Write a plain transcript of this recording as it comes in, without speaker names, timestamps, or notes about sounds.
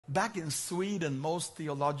back in Sweden, most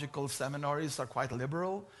theological seminaries are quite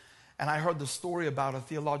liberal. And I heard the story about a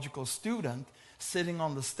theological student sitting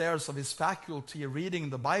on the stairs of his faculty reading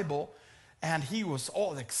the Bible. And he was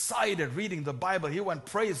all excited reading the Bible. He went,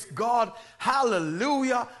 praise God,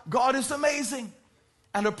 hallelujah, God is amazing.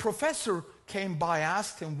 And a professor came by,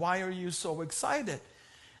 asked him, why are you so excited?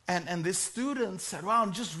 And this student said, well,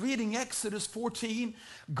 I'm just reading Exodus 14.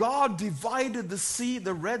 God divided the sea,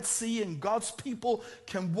 the Red Sea, and God's people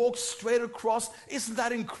can walk straight across. Isn't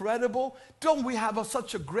that incredible? Don't we have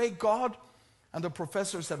such a great God? And the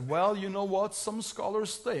professor said, well, you know what? Some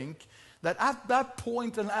scholars think that at that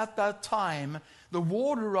point and at that time, the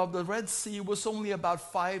water of the Red Sea was only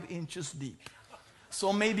about 5 inches deep.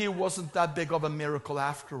 So maybe it wasn't that big of a miracle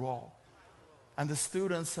after all. And the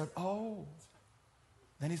student said, oh.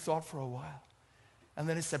 Then he thought for a while. And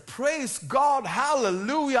then he said, praise God,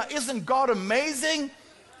 hallelujah, isn't God amazing?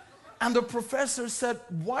 And the professor said,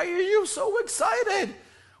 why are you so excited?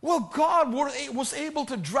 Well, God was able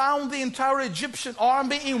to drown the entire Egyptian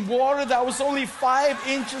army in water that was only 5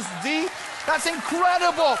 inches deep. That's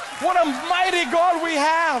incredible. What a mighty God we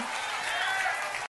have.